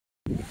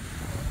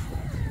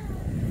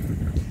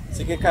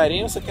Você quer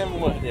carinho ou você quer me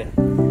morder?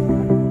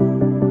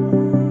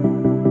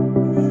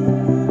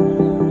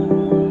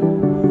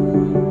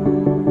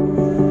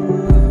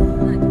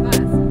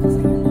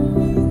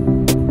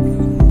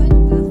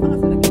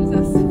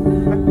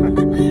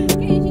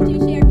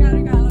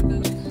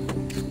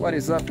 What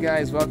is up,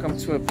 guys? Welcome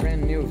to a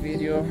brand new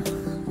video.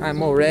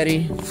 I'm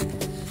already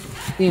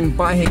in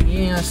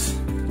Barreguinhas,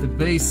 the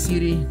base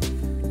city,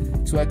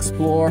 to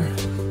explore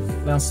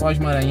Lençóis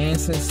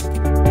Maranhenses.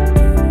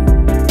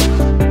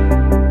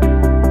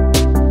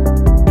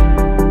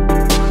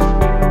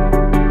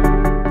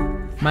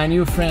 My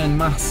new friend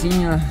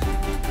Marcinha,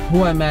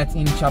 who I met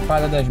in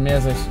Chapada das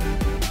Mesas,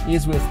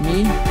 is with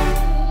me.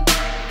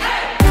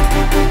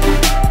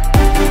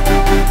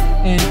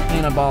 And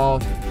in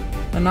about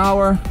an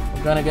hour,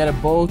 we're gonna get a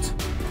boat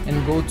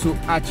and go to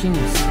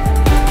Atins.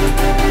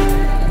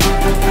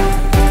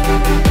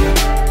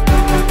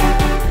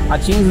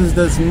 Atins is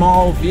the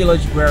small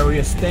village where we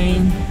are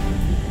staying.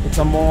 It's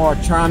a more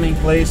charming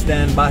place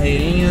than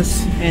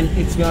Barreirinhas, and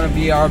it's gonna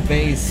be our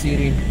base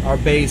city, our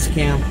base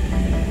camp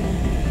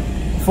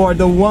for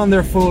the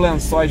wonderful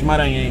Lençóis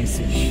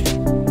Maranhenses.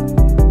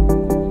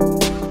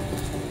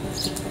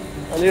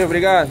 Valeu,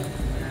 obrigado.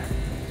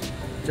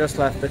 Just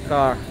left the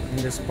car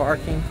in this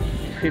parking.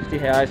 50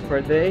 reais per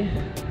day.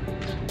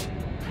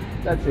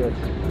 That's it.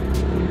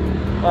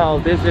 Well,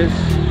 this is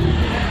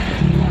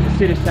the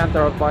city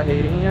center of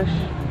Barreirinhas,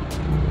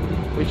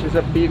 which is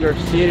a bigger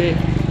city,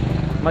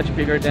 much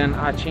bigger than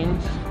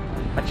Atins.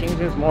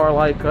 Atins is more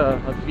like a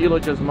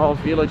village, a small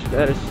village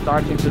that is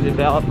starting to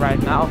develop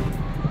right now,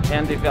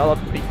 and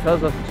developed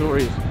because of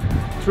tourism,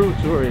 through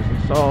tourism.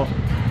 So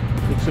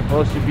it's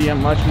supposed to be a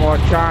much more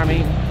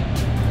charming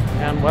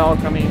and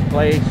welcoming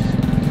place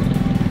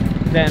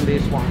than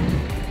this one.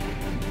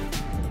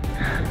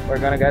 We're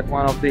gonna get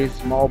one of these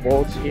small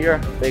boats here.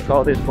 They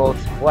call these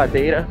boats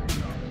voadeira,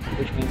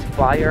 which means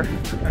flyer.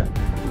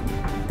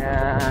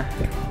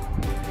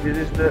 This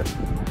is the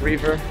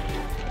river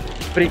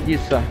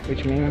Preguiça,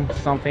 which means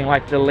something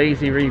like the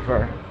lazy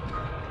river.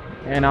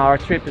 And our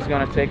trip is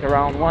gonna take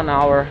around 1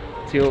 hour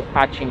to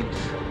Atins.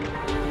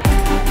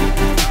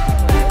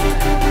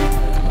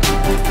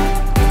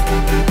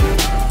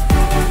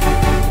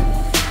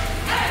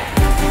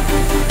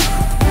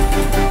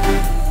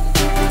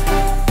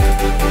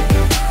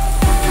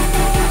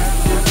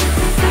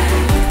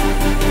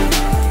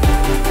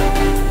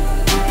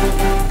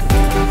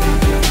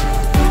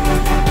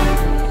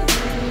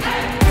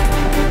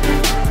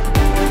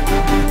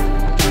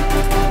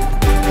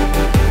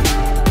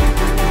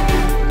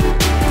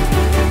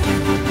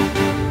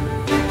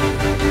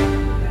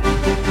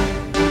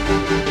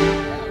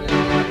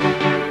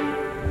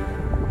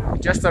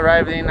 Just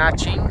arrived in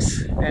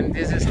Atins, and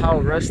this is how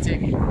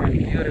rustic and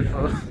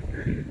beautiful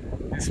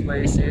this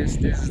place is.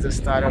 This is the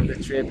start of the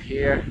trip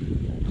here,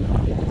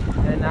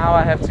 and now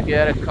I have to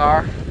get a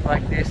car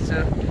like this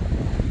to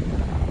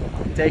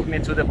take me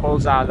to the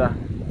pousada,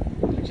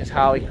 which is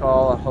how we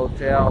call a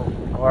hotel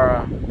or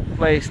a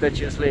place that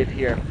you live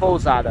here,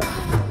 pousada.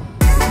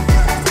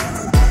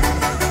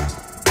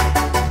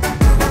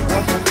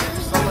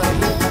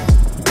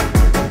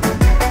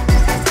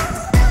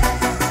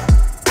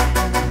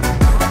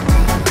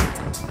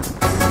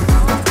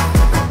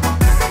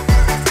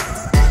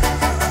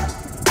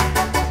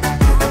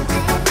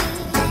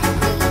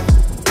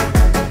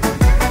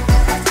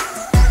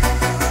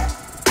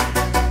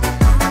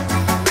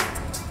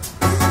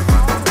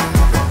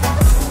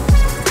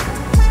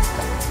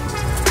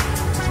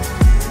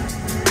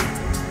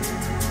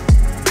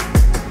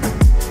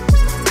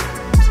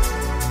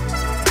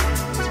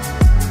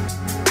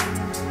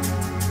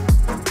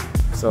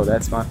 So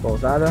that's my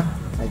pousada.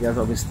 I guess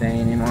I'll be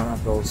staying in one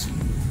of those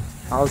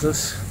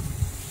houses.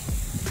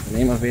 The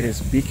name of it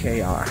is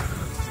BKR.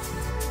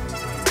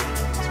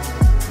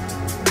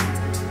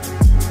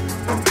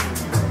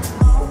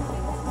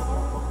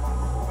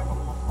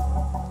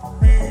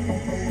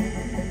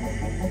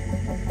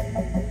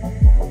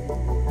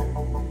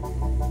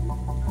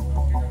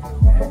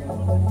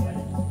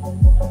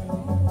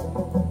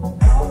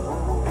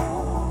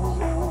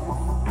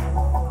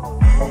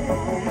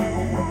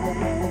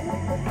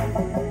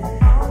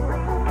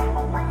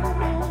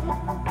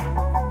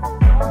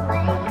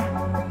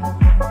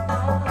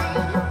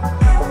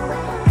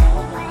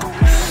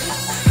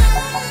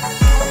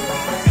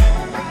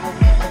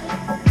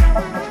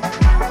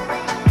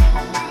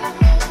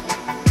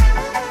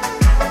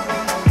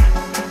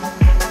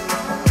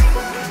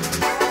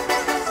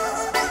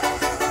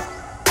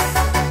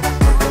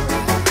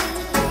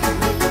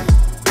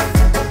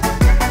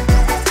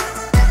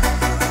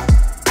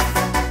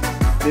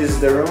 This is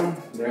the room.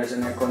 There's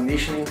an air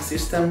conditioning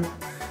system.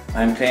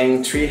 I'm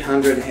paying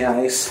 300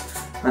 reais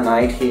a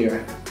night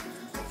here.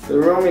 The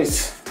room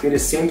is pretty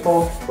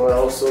simple, but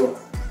also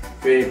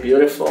very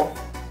beautiful.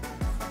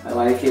 I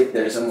like it.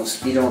 There's a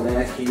mosquito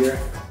net here.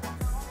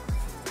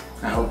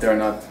 I hope there are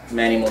not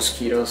many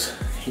mosquitoes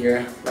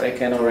here, but I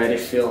can already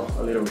feel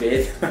a little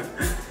bit.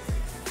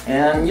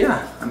 And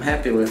yeah, I'm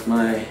happy with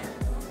my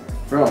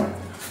room.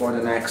 for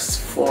the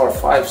next 4,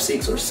 5,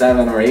 6 or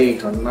 7 or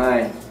 8 or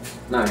 9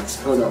 nights,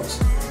 who knows.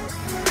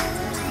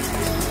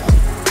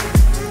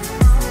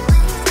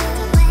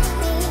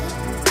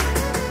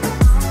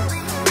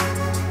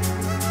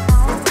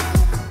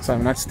 So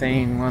I'm not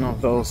staying in one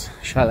of those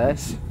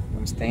chalets,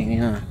 I'm staying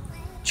in a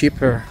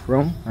cheaper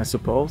room, I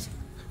suppose,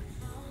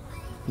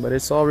 but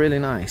it's all really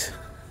nice.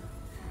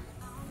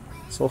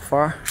 So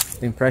far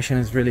the impression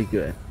is really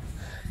good.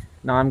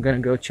 Now I'm gonna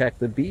go check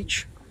the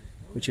beach,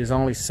 which is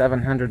only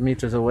 700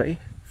 meters away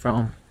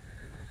from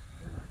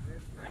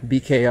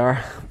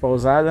BKR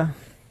Pousada,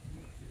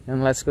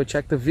 and let's go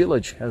check the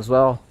village as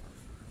well,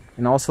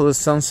 and also the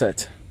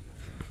sunset.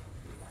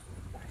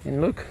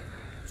 And look,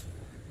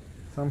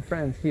 some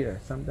friends here,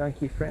 some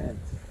donkey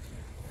friends.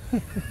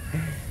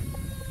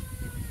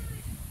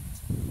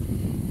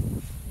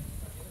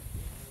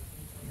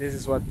 This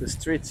is what the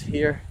streets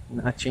here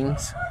in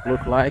Atins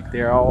look like.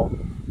 They're all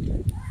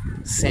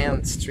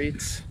sand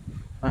streets,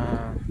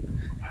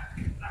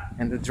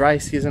 and the dry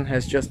season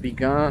has just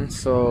begun,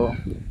 so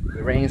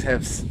the rains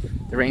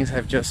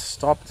have just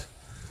stopped,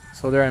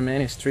 so there are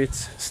many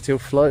streets still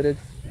flooded.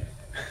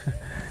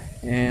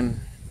 And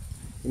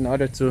in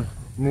order to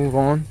move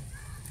on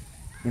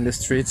in the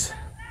streets,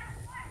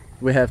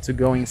 we have to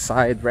go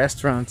inside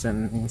restaurants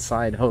and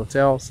inside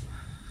hotels,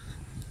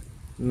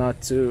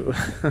 not to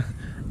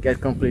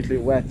get completely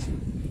wet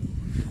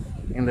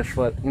in the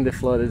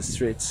flooded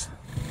streets.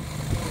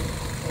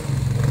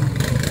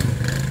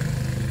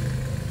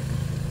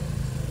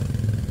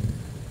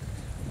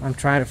 I'm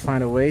trying to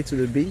find a way to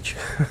the beach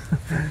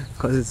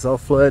because it's all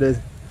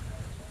flooded.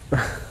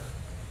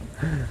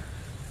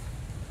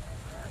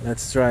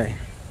 Let's try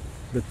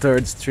the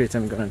third street.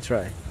 I'm gonna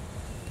try.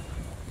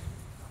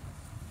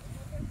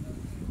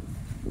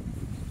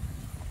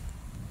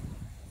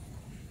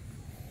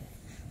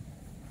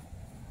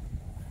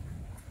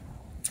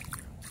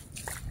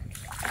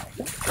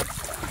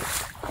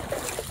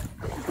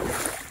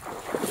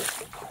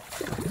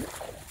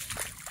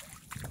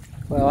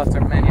 Well,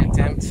 after many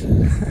attempts,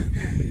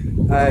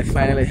 I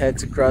finally had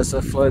to cross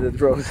a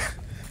flooded road.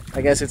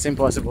 I guess it's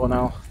impossible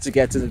now to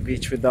get to the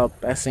beach without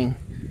passing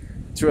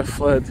through a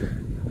flood.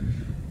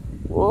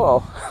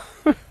 Whoa!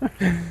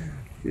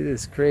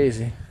 This is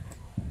crazy.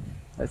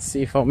 Let's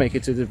see if I'll make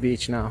it to the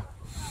beach now.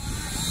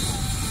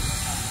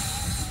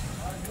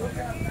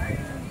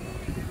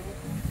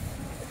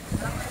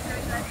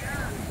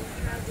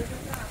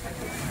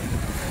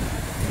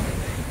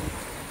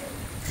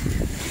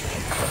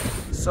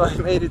 So I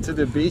made it to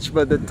the beach,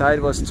 but the tide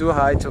was too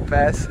high to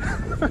pass.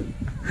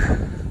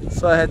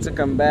 So I had to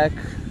come back.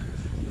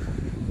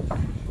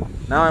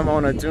 Now I'm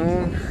on a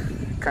dune,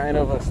 kind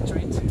of a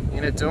street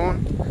in a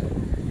dune,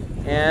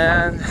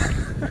 and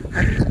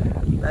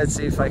let's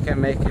see if I can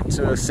make it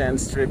to a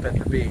sand strip at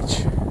the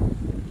beach.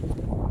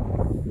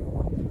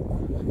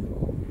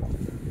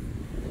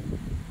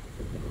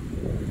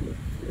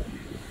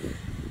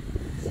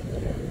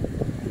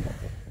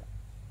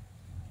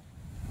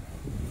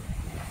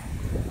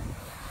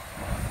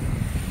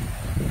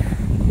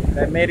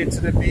 I made it to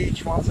the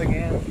beach once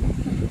again,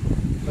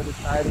 but the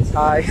tide is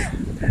high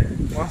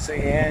once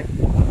again.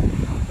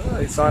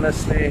 It's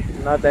honestly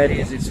not that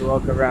easy to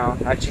walk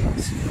around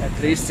Atins,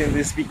 at least in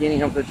this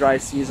beginning of the dry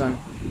season,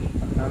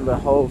 and the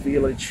whole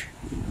village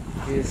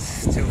is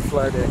still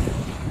flooded.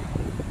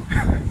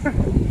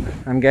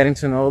 I'm getting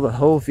to know the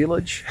whole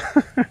village,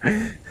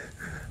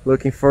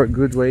 looking for a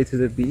good way to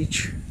the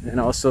beach,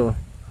 and also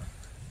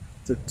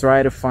to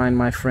try to find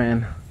my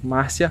friend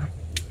Marcia.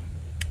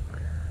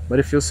 But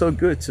it feels so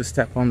good to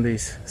step on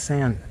this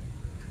sand,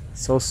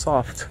 so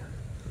soft,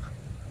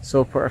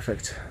 so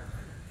perfect.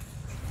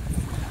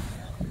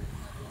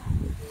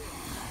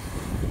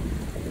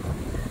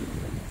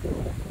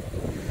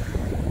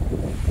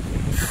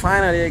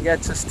 Finally I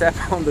get to step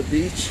on the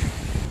beach.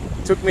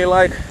 It took me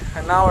like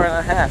an hour and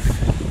a half.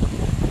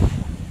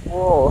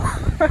 Whoa!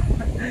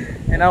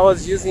 And I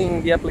was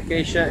using the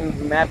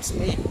application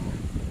Maps.me,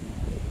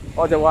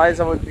 otherwise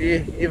I would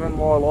be even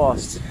more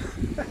lost.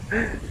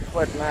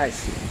 But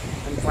nice,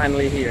 I'm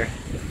finally here.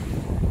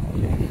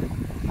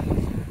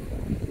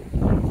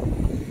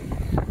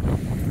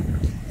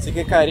 Você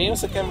quer carinho ou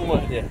você quer me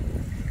morder?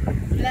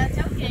 Ela é de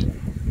alguém.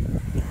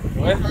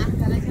 Oi?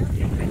 Ela é de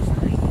alguém.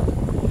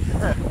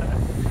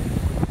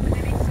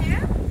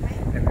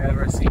 Have you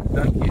ever seen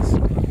donkeys?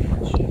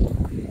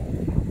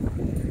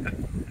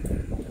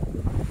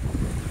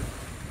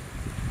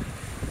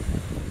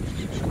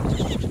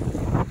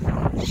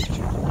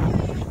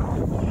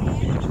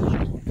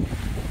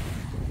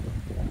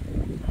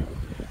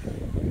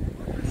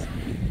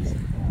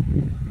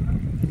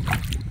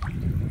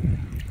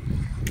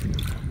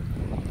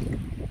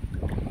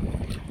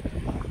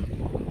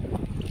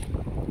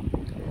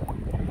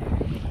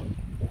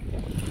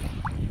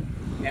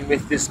 And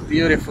with this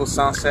beautiful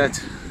sunset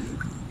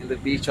in the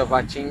beach of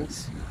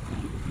Atins,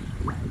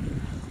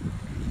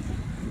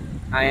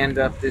 I end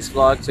up this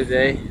vlog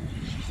today.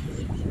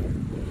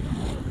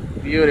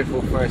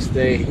 Beautiful first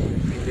day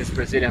in this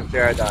Brazilian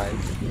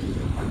paradise.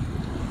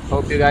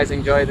 Hope you guys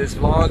enjoyed this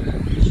vlog.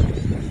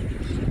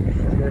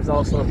 There's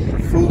also a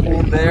full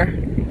moon there.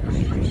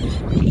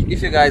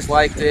 If you guys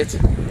liked it,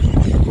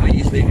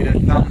 please leave it a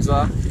thumbs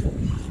up.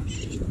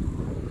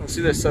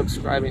 Consider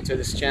subscribing to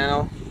this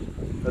channel,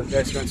 because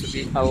there's going to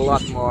be a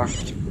lot more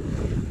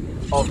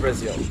of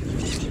Brazil.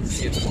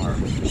 See you tomorrow.